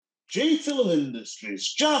J. Film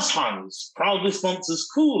Industries, Jazz Hands, proudly sponsors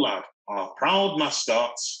Cool Lad, our proud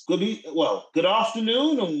mascots. Good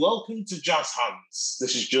afternoon and welcome to Jazz Hands.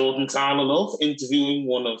 This is Jordan Tyler Love interviewing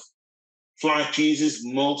one of Fly Cheese's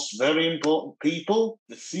most very important people,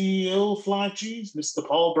 the CEO of Fly Cheese, Mr.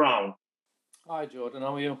 Paul Brown. Hi, Jordan.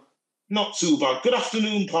 How are you? Not too bad. Good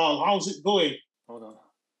afternoon, Paul. How's it going? Hold on.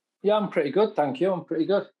 Yeah, I'm pretty good, thank you. I'm pretty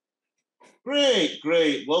good. Great.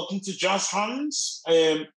 Welcome to Jazz Hands.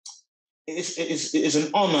 It is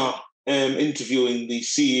an honour interviewing the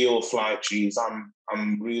CEO of Fly Cheese. I'm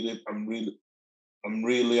really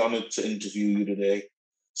honoured to interview you today.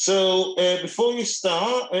 So before we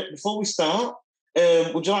start,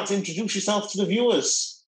 would you like to introduce yourself to the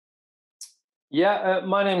viewers? Yeah,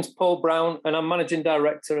 my name's Paul Brown, and I'm managing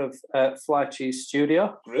director of Fly Cheese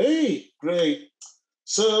Studio. Great.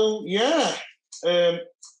 So here's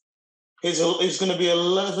going to be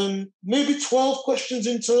 11, maybe 12 questions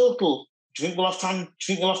in total. Do you think we'll have time? Do you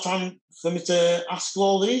think you'll have time for me to ask you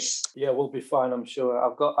all these? Yeah, we'll be fine, I'm sure.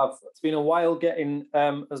 It's been a while getting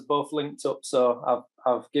us both linked up, so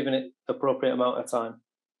I've given it appropriate amount of time.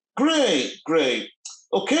 Great.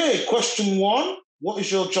 Okay, question 1. What is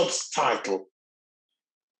your job's title?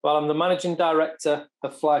 Well, I'm the managing director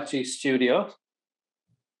of Fly Cheese Studio.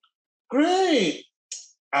 Great.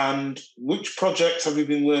 And which projects have you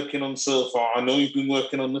been working on so far? I know you've been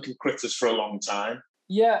working on Little Critters for a long time.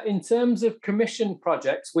 Yeah, in terms of commission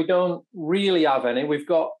projects, we don't really have any. We've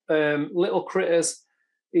got Little Critters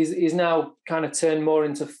is now kind of turned more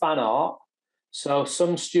into fan art. So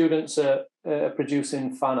some students are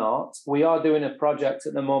producing fan art. We are doing a project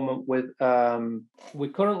at the moment with, we're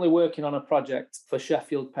currently working on a project for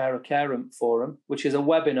Sheffield Parent Forum, which is a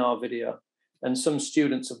webinar video. And some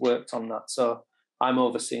students have worked on that. So I'm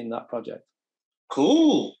overseeing that project.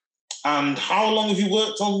 Cool. And how long have you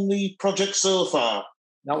worked on the project so far?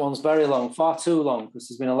 That one's very long, far too long, because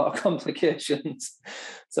there's been a lot of complications.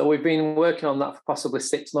 So we've been working on that for possibly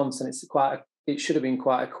 6 months, and it should have been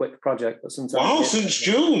quite a quick project, but sometimes. Wow, since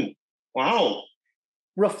June. Wow.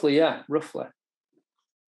 Roughly.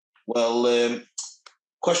 Well,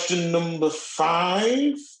 question number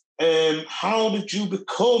 5. How did you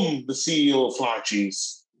become the CEO of Fly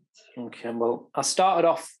Cheese? Okay, well, I started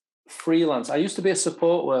off freelance. I used to be a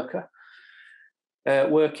support worker,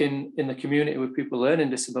 working in the community with people with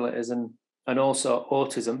learning disabilities and also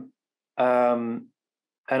autism. And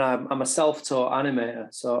I'm a self-taught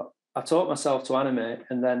animator. So I taught myself to animate,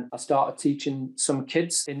 and then I started teaching some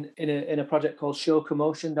kids in a project called Show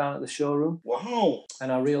Commotion down at the showroom. Wow.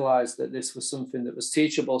 And I realised that this was something that was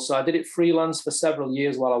teachable. So I did it freelance for several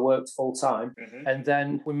years while I worked full-time. Mm-hmm. And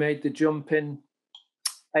then we made the jump in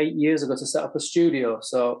 8 years ago to set up a studio.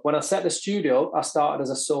 So when I set the studio, I started as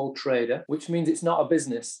a sole trader, which means it's not a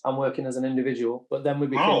business. I'm working as an individual. But then we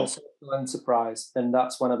became a social enterprise, and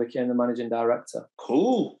that's when I became the managing director.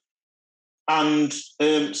 Cool. And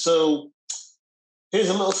so here's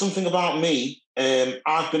a little something about me.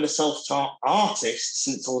 I've been a self-taught artist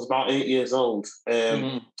since I was about 8 years old.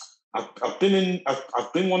 I've been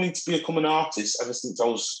wanting to become an artist ever since I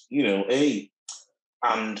was, 8.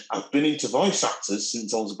 And I've been into voice actors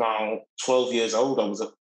since I was about 12 years old. I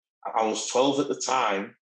was 12 at the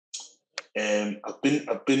time. I've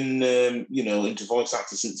been into voice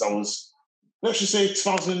actors since I was, let's just say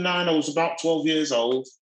 2009. I was about 12 years old,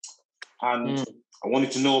 and I wanted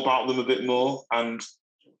to know about them a bit more. And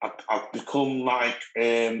I've become like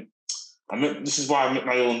this is why I met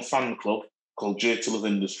my own fan club called J. Love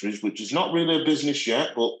Industries, which is not really a business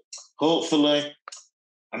yet, but hopefully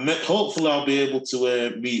I'll be able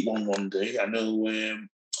to meet one day. I know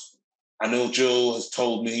Joe has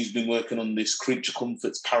told me he's been working on this Creature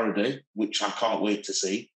Comforts parody, which I can't wait to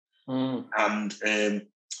see. And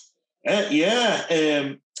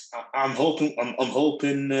I'm hoping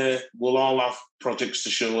we'll all have projects to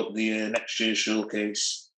show at the next year's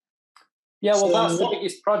showcase. Yeah, well, that's the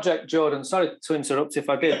biggest project, Jordan. Sorry to interrupt if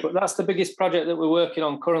I did, but that's the biggest project that we're working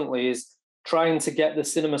on currently, is trying to get the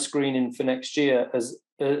cinema screening for next year as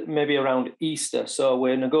maybe around Easter. So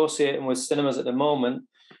we're negotiating with cinemas at the moment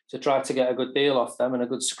to try to get a good deal off them and a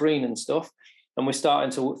good screen and stuff. And we're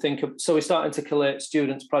starting to collate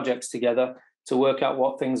students' projects together to work out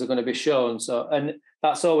what things are going to be shown. So, and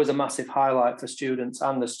that's always a massive highlight for students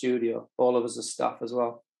and the studio, all of us as staff as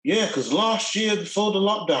well. Yeah, because last year before the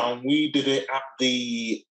lockdown, we did it at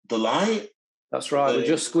the Light. That's right. We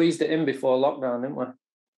just squeezed it in before lockdown, didn't we?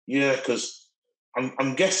 Yeah, because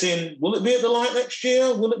I'm guessing, will it be at the Light next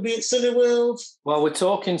year? Will it be at Cineworld? Well, we're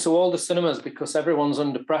talking to all the cinemas because everyone's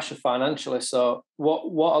under pressure financially. So what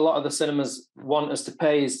a lot of the cinemas want us to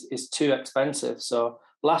pay is too expensive. So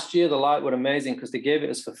Last year, the light were amazing because they gave it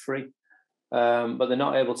us for free. But they're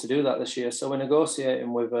not able to do that this year. So we're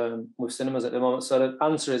negotiating with cinemas at the moment. So the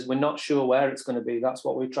answer is we're not sure where it's going to be. That's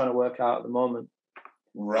what we're trying to work out at the moment.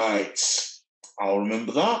 Right. I'll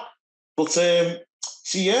remember that. But,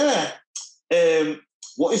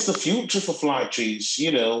 what is the future for Fly Cheese?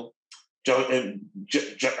 You know, do you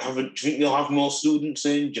think you'll have more students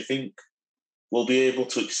in? Do you think we'll be able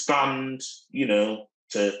to expand, you know,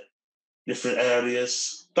 to different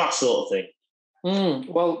areas? That sort of thing.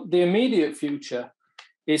 Well, the immediate future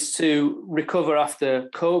is to recover after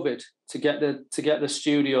COVID, to get the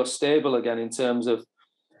studio stable again in terms of,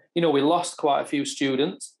 you know, we lost quite a few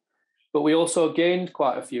students, but we also gained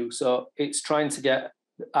quite a few. So it's trying to get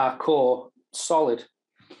our core solid,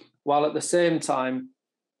 while at the same time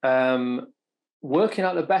working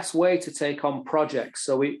out the best way to take on projects.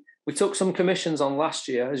 So we took some commissions on last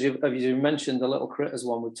year, as you mentioned, the Little Critters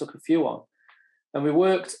one. We took a few on. And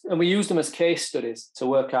we used them as case studies to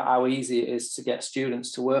work out how easy it is to get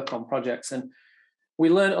students to work on projects. And we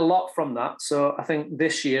learned a lot from that. So I think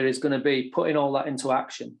this year is going to be putting all that into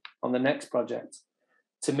action on the next project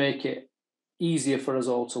to make it easier for us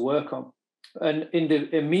all to work on. And in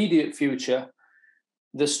the immediate future,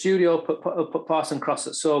 the studio put Parson Cross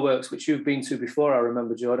at SOWorks, which you've been to before, I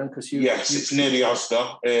remember, Jordan, because you... Yes, it's near the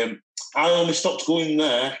Asda. I only stopped going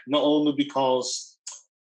there, not only because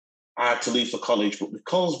I had to leave for college, but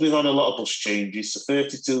because we've had a lot of bus changes, so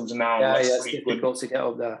 32s are now less it's frequent. Difficult to get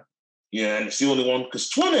up there. Yeah, and it's the only one, because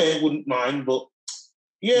 20 wouldn't mind, but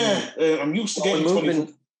I'm used to getting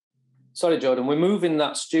 20. Sorry, Jordan, we're moving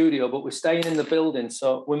that studio, but we're staying in the building,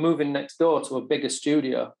 so we're moving next door to a bigger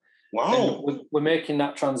studio. Wow. And we're making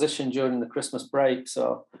that transition during the Christmas break,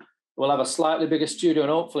 so we'll have a slightly bigger studio,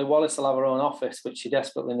 and hopefully Wallace will have her own office, which she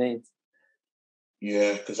desperately needs.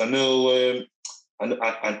 Yeah, because I know...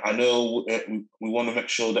 I know we want to make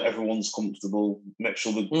sure that everyone's comfortable, make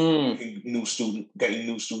sure we're getting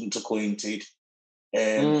new students acquainted.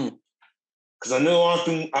 Because I know I've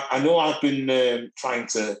been trying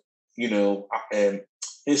to, you know,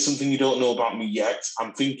 here's something you don't know about me yet.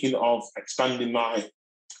 I'm thinking of expanding my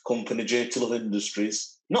company, J2 Love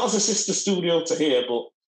Industries, not as a sister studio to here, but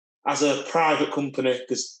as a private company,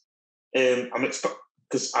 because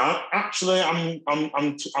Because I'm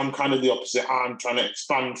kind of the opposite. I'm trying to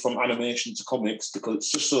expand from animation to comics because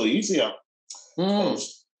it's just so easier.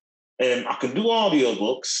 Because, I can do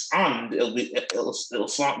audiobooks and it'll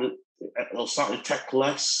slightly take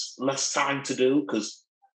less time to do, because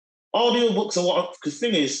audiobooks are what. Because the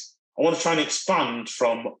thing is, I want to try and expand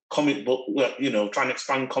from comic book, trying to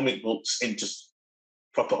expand comic books into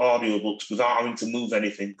proper audiobooks without having to move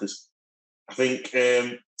anything. Because I think.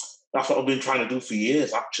 That's what I've been trying to do for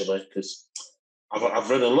years, actually, because I've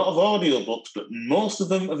read a lot of audiobooks, but most of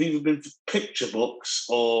them have either been for picture books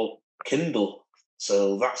or Kindle.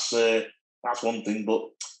 So that's one thing. But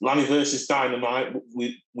Lanny versus Dynamite,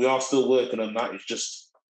 we are still working on that.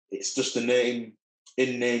 It's just a name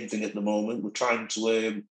thing at the moment. We're trying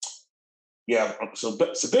to So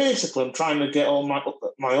basically, I'm trying to get all my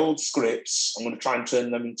old scripts. I'm going to try and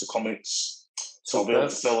turn them into comics, so I'll be able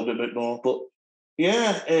to sell a bit more. But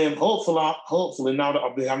hopefully now that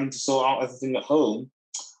I'll be having to sort out everything at home,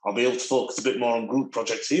 I'll be able to focus a bit more on group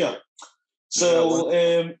projects here. So,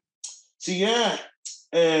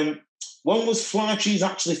 when was Fly Cheese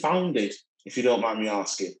actually founded, if you don't mind me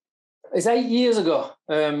asking? It's 8 years ago.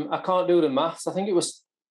 I can't do the maths. I think it was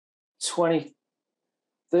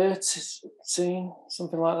 2013,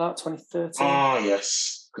 something like that, 2013. Ah,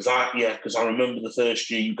 yes. Because I remember the first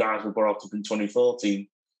year you guys were brought up in 2014.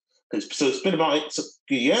 So it's been about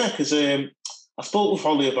because I spoke with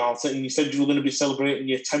Holly about it, and you said you were going to be celebrating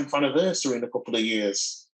your 10th anniversary in a couple of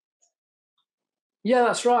years. Yeah,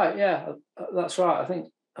 that's right. Yeah, that's right. I think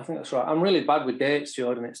that's right. I'm really bad with dates,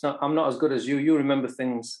 Jordan. I'm not as good as you. You remember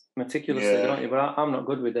things meticulously, don't you? But I'm not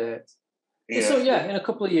good with dates. Yeah. So in a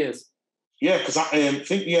couple of years. Yeah, because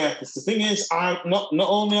because the thing is, I not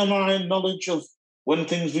only am I knowledge of when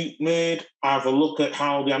things we made, I have a look at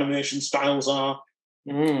how the animation styles are.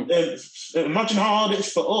 Imagine how hard it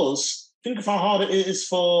is for us. Think of how hard it is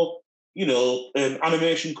for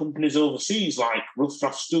animation companies overseas like Rough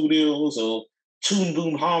Draft Studios or Toon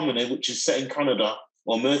Boom Harmony, which is set in Canada,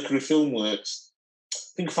 or Mercury Filmworks.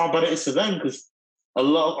 Think of how bad it is for them, because a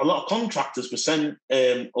lot of contractors were sent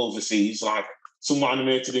overseas. Like some were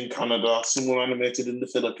animated in Canada, some were animated in the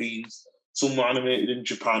Philippines, some were animated in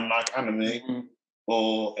Japan, like anime,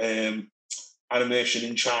 or animation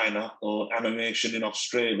in China or animation in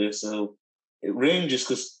Australia. So it ranges,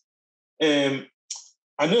 because I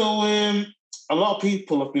know a lot of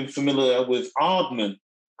people have been familiar with Aardman,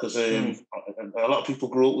 because a lot of people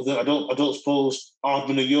grew up with it. I don't suppose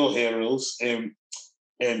Aardman are your heroes,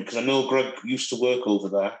 because I know Greg used to work over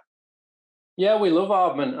there. Yeah, we love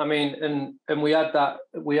Aardman. I mean, and we had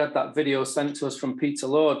that video sent to us from Peter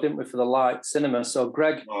Lord, didn't we, for the Light Cinema? So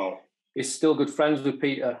Greg is still good friends with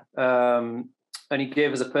Peter, and he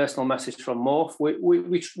gave us a personal message from Morph.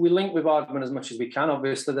 We link with Aardman as much as we can.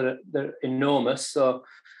 Obviously, they're enormous, so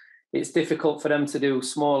it's difficult for them to do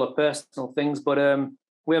smaller personal things. But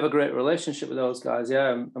we have a great relationship with those guys,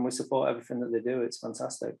 yeah, and we support everything that they do. It's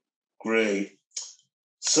fantastic. Great.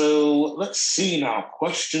 So let's see now.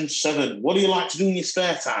 Question 7. What do you like to do in your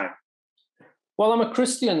spare time? Well, I'm a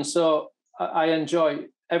Christian, so I enjoy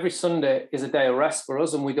every Sunday is a day of rest for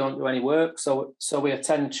us, and we don't do any work. So we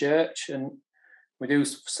attend church and we do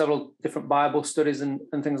several different Bible studies and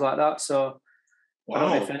things like that. So I don't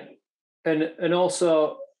know if and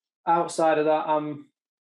also outside of that,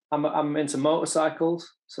 I'm into motorcycles.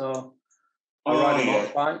 So I ride a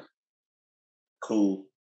motorbike. Cool.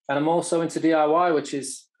 And I'm also into DIY, which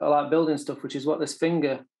is I like building stuff, which is what this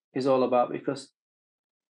finger is all about, because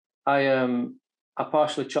I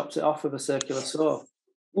partially chopped it off with a circular saw.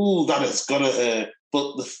 Ooh, that has got to hurt.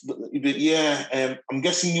 But yeah, I'm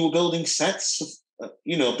guessing you were building sets,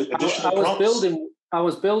 additional props. I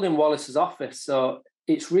was building Wallace's office, so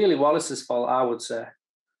it's really Wallace's fault, I would say.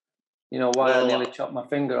 Why I nearly chopped my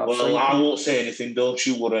finger off. Well, so I won't say anything. Don't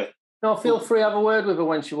you worry. No, feel free. Have a word with her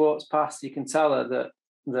when she walks past. You can tell her that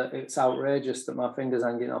it's outrageous that my finger's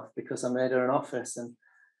hanging off because I made her an office, and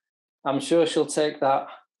I'm sure she'll take that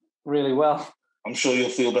really well. I'm sure you'll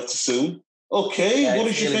feel better soon. Okay, yeah, what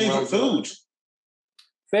is your favourite food?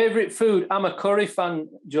 Favourite food? I'm a curry fan,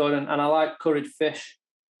 Jordan, and I like curried fish.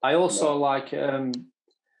 I also like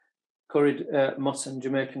curried mutton,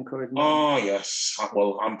 Jamaican curried mutton. Oh, yes.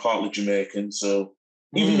 Well, I'm partly Jamaican, so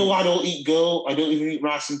even though I don't eat I don't even eat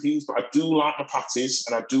rice and peas, but I do like my patties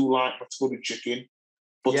and I do like my curried chicken.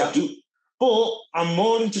 But I'm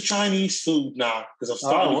more into Chinese food now because I've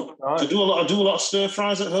started to do a lot. I do a lot of stir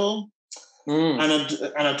fries at home, and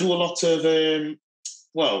I do a lot of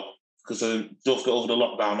because I don't get over the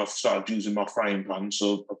lockdown. I've started using my frying pan,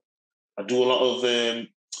 so I do a lot of.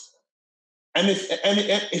 And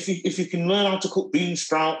if you can learn how to cook bean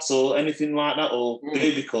sprouts or anything like that, or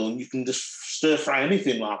baby corn, you can just stir fry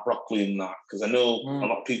anything like broccoli and that, because I know a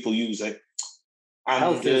lot of people use it. And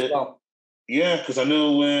healthy as well. Yeah, because I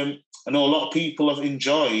know a lot of people have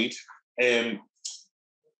enjoyed. They've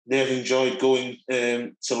enjoyed going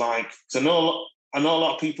to I know a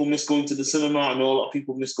lot of people miss going to the cinema. I know a lot of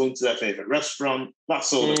people miss going to their favourite restaurant. That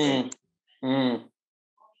sort of thing.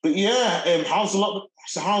 But yeah, how's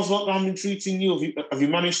lockdown been treating you? Have you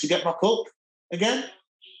managed to get back up again?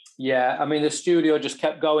 Yeah, I mean the studio just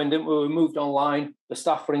kept going, didn't we? We moved online. The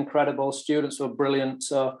staff were incredible. Students were brilliant.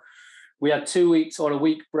 So we had 2 weeks or a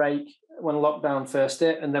week break when lockdown first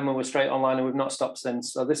hit, and then we were straight online, and we've not stopped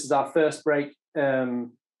since. So this is our first break.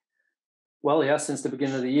 Since the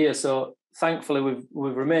beginning of the year. So thankfully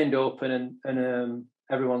we've remained open, and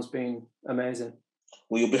everyone's been amazing.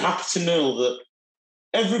 Well, you'll be happy to know that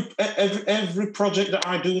every project that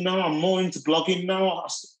I do now, I'm more into blogging now.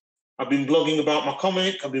 I've been blogging about my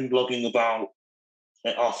comic. I've been blogging about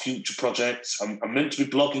our future projects. I'm meant to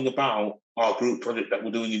be blogging about our group project that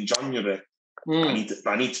we're doing in January. I need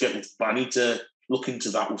to look into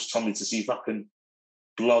that with Tommy to see if I can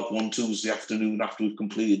blog one Tuesday afternoon after we've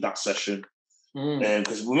completed that session.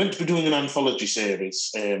 Because we're meant to be doing an anthology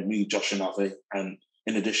series, me, Josh and Avi, and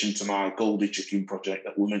in addition to my Goldie Chicken project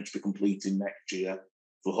that we're meant to be completing next year.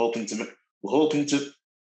 We're hoping to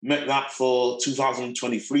make that for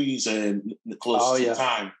 2023's the closest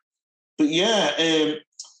time. But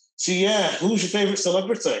who's your favourite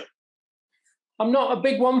celebrity? I'm not a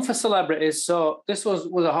big one for celebrities, so this was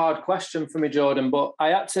a hard question for me, Jordan, but I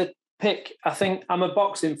had to pick. I think I'm a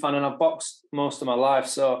boxing fan and I've boxed most of my life,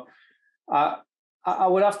 so I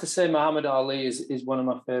would have to say Muhammad Ali is one of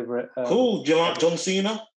my favourite. Cool. Do you like John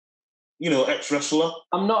Cena? Ex-wrestler.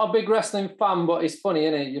 I'm not a big wrestling fan, but it's funny,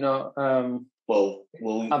 isn't it?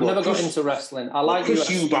 I've never got into wrestling. I like Chris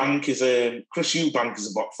Eubank is a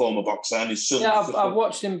former boxer, and his son. Yeah, I've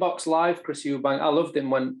watched him box live. Chris Eubank. I loved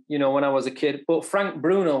him when I was a kid. But Frank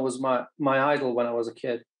Bruno was my idol when I was a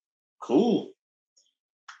kid. Cool.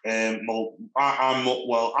 I'm more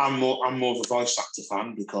of a voice actor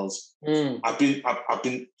fan because I've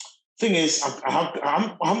been. Thing is, I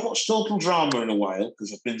haven't watched Total Drama in a while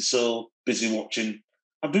because I've been so busy watching.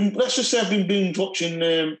 I've been binge watching.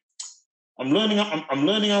 I'm learning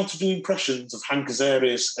how to do impressions of Hank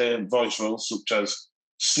Azaria's voice roles, such as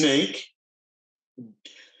Snake,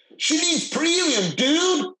 She needs premium,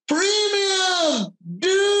 dude. Premium,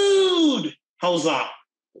 dude. How's that?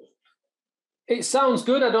 It sounds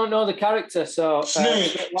good. I don't know the character, so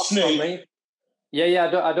Snake. Me.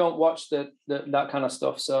 Yeah. I don't watch that kind of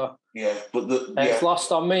stuff, so yeah. But it's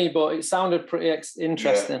lost on me. But it sounded pretty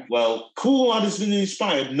interesting. Yeah. Well, Cool Lad has been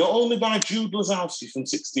inspired not only by Jude Lazowski from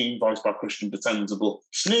 16, voiced by Christian Potenza, but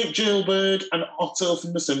Snape Jailbird and Otto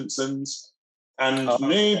from The Simpsons, and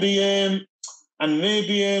maybe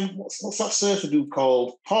what's that surfer dude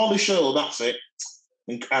called? Pauly Shore. That's it.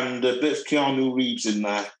 And a bit of Keanu Reeves in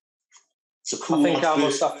there. So Cool. I think I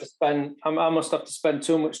must have to spend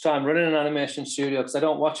too much time running an animation studio because I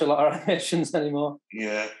don't watch a lot of animations anymore.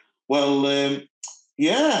 Yeah. Well,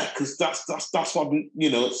 because that's what I've been,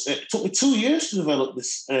 it took me 2 years to develop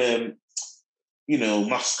this,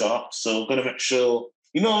 mascot. So I'm going to make sure,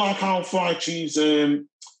 like how Fly Cheese, I'm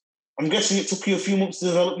guessing it took you a few months to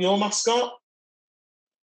develop your mascot?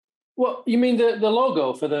 What, you mean the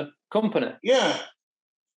logo for the company? Yeah.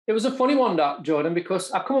 It was a funny one, that, Jordan,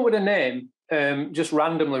 because I come up with a name just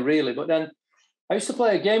randomly, really. But then I used to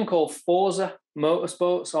play a game called Forza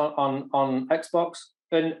Motorsports on Xbox,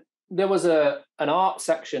 and there was an art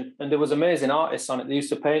section, and there was amazing artists on it. They used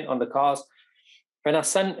to paint on the cars. And I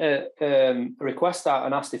sent a request out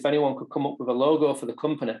and asked if anyone could come up with a logo for the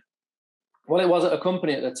company. Well, it wasn't a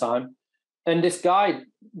company at the time. And this guy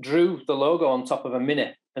drew the logo on top of a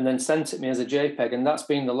Mini and then sent it me as a JPEG, and that's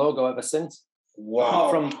been the logo ever since. Wow.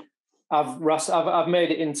 Apart from, I've made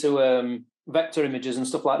it into vector images and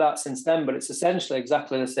stuff like that since then, but it's essentially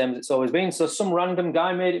exactly the same as it's always been. So some random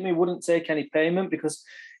guy made it me, wouldn't take any payment because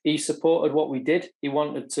he supported what we did. He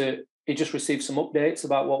just received some updates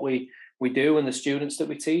about what we do and the students that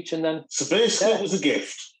we teach. And then so basically it was a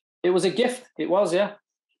gift. It was a gift. It was, yeah.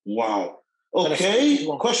 Wow. Okay,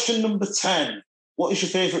 question number 10. What is your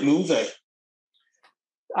favourite movie?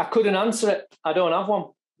 I couldn't answer it. I don't have one.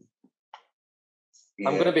 Yeah.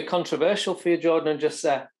 I'm going to be controversial for you, Jordan, and just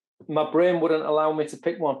say my brain wouldn't allow me to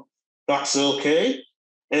pick one. That's okay.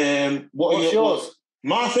 What's yours?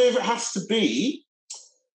 My favourite has to be,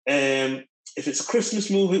 if it's a Christmas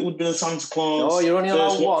movie, it would be The Santa Claus. Oh, you're only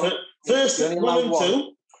allowed one. First, one and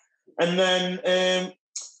two. And then,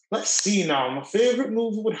 let's see now. My favourite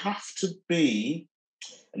movie would have to be,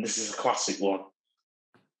 and this is a classic one,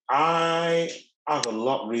 I have a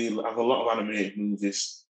lot of animated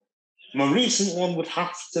movies. My recent one would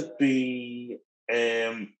have to be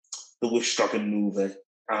the Wish Dragon movie.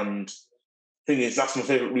 And thing is, that's my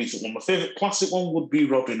favourite recent one. My favourite classic one would be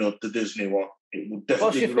Robin Hood, the Disney one. It would definitely.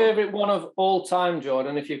 What's your favourite one of all time,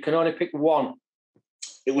 Jordan, if you can only pick one?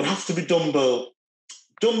 It would have to be Dumbo.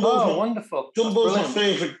 Wonderful. Dumbo's my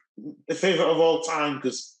favourite of all time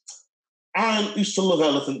because I used to love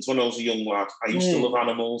elephants when I was a young lad. I used to love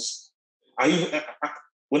animals.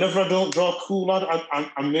 Whenever I don't draw Cool Lad,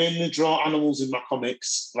 I mainly draw animals in my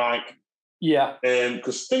comics. Because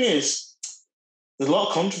the thing is, there's a lot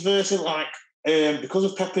of controversy. Because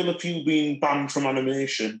of Pepe Le Pew being banned from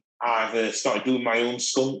animation, I've started doing my own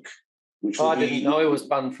skunk. I didn't know it was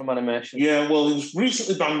banned from animation. Yeah, well, it was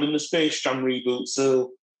recently banned in the Space Jam reboot.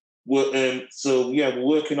 So we're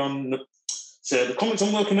working on. So the comics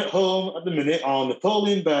I'm working at home at the minute are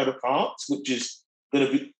Napoleon Bonaparte, which is going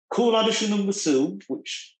to be Cool Lad issue number 2,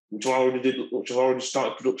 which I already did, which I've already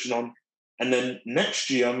started production on, and then next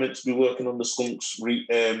year I'm meant to be working on the Skunks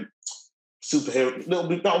superhero. That'll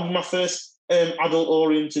be my first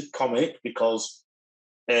adult-oriented comic because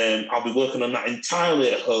I'll be working on that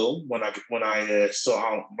entirely at home when I sort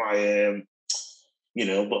out my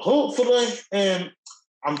But hopefully,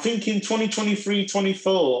 I'm thinking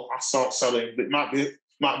 2023-24 I start selling, but it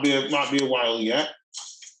might be a while yet.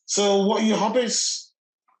 So, what are your hobbies?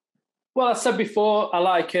 Well, I said before, I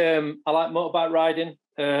like motorbike riding.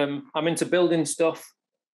 I'm into building stuff.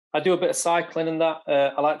 I do a bit of cycling and that.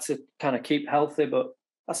 I like to kind of keep healthy, but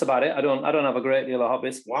that's about it. I don't have a great deal of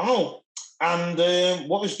hobbies. Wow. And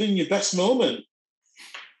what has been your best moment?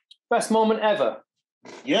 Best moment ever?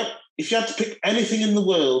 Yep. If you had to pick anything in the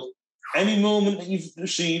world, any moment that you've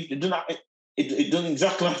received, it doesn't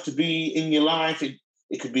exactly have to be in your life.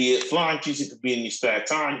 It could be at Flyches, it could be in your spare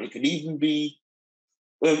time, it could even be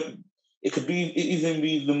the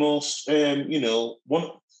most one.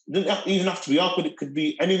 It doesn't even have to be awkward. It could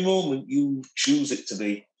be any moment you choose it to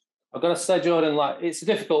be. I've got to say, Jordan, it's a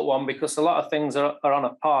difficult one because a lot of things are on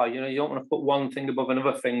a par. You don't want to put one thing above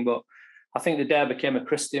another thing, but I think the day I became a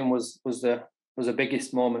Christian was the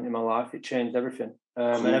biggest moment in my life. It changed everything,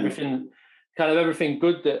 and everything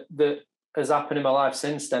good that has happened in my life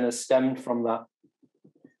since then has stemmed from that,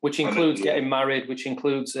 which includes getting married, which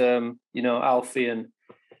includes Alfie, and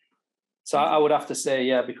So I would have to say,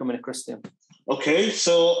 yeah, becoming a Christian. Okay,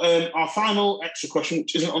 so our final extra question,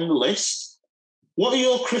 which isn't on the list. What are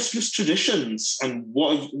your Christmas traditions, and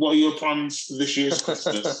what are your plans for this year's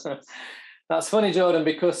Christmas? That's funny, Jordan,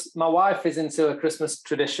 because my wife is into Christmas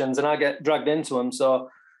traditions and I get dragged into them. So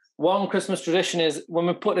one Christmas tradition is when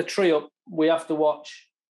we put a tree up, we have to watch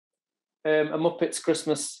a Muppets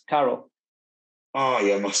Christmas Carol. Oh,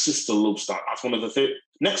 yeah, my sister loves that. That's one of the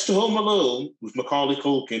next to Home Alone with Macaulay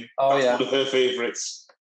Culkin. That's one of her favourites.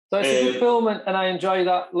 So it's a good film, and I enjoy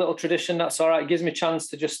that little tradition. That's all right. It gives me a chance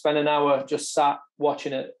to just spend an hour just sat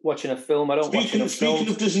watching a film. I don't watch enough films. Speaking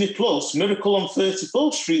of Disney Plus, Miracle on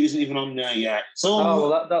 34th Street isn't even on there yet.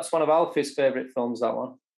 That's one of Alfie's favourite films, that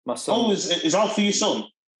one. My son. Oh, is Alfie your son?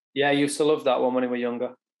 Yeah, I used to love that one when he was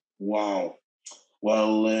younger. Wow.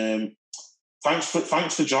 Well, thanks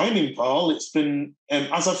for joining, Paul. It's been,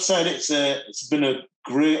 as I've said, it's been a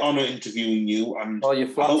great honour interviewing you. And you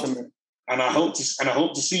flatter me. And I hope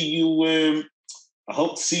to see you. I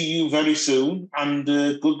hope to see you very soon. And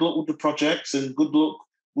good luck with the projects, and good luck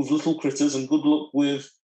with Little Critters, and good luck with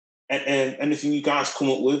anything you guys come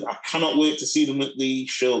up with. I cannot wait to see them at the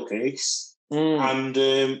showcase. And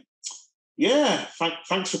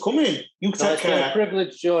thanks for coming. You take care. It's been a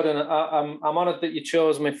privilege, Jordan. I'm honoured that you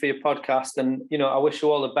chose me for your podcast, and I wish you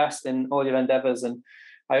all the best in all your endeavours. And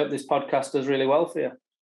I hope this podcast does really well for you.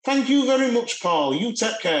 Thank you very much, Paul. You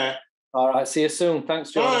take care. All right. See you soon.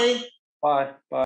 Thanks, Jordan. Bye. Bye. Bye.